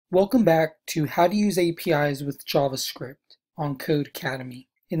Welcome back to How to Use APIs with JavaScript on Codecademy.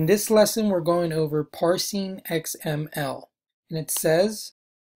 In this lesson, we're going over Parsing XML. And it says,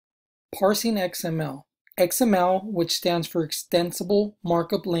 Parsing XML. XML, which stands for Extensible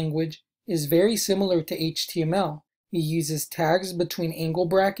Markup Language, is very similar to HTML. It uses tags between angle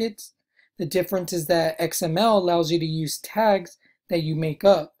brackets. The difference is that XML allows you to use tags that you make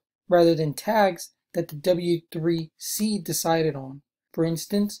up, rather than tags that the W3C decided on. For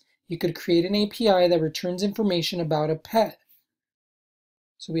instance, you could create an API that returns information about a pet.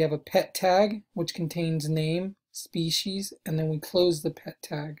 So we have a pet tag, which contains name, species, and then we close the pet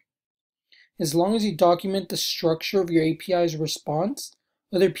tag. As long as you document the structure of your API's response,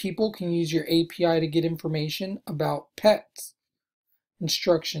 other people can use your API to get information about pets.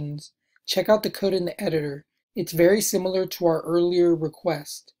 Instructions. Check out the code in the editor. It's very similar to our earlier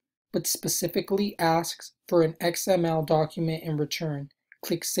request, but specifically asks for an XML document in return.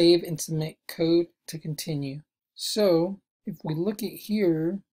 Click Save and submit code to continue. So if we look at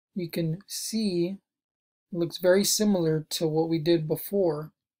here, you can see it looks very similar to what we did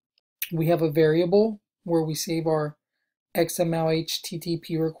before. We have a variable where we save our XML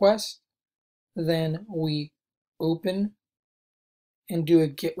HTTP request. Then we open and do a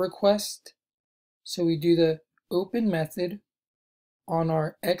GET request. So we do the open method on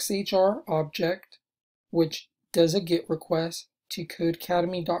our XHR object, which does a GET request to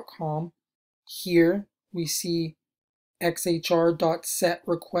codecademy.com. Here we see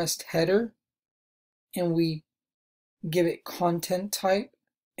xhr.setRequestHeader, and we give it content type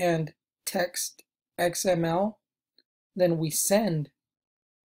and text XML. Then we send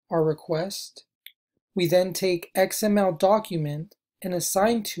our request. We then take XML document and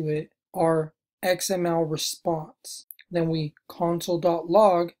assign to it our XML response. Then we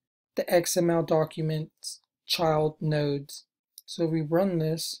console.log the XML document's child nodes. So if we run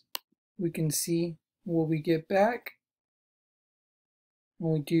this, we can see what we get back. And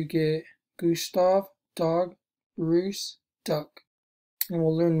we do get Gustav, dog, Bruce, duck. And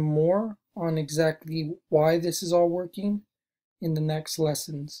we'll learn more on exactly why this is all working in the next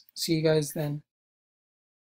lessons. See you guys then.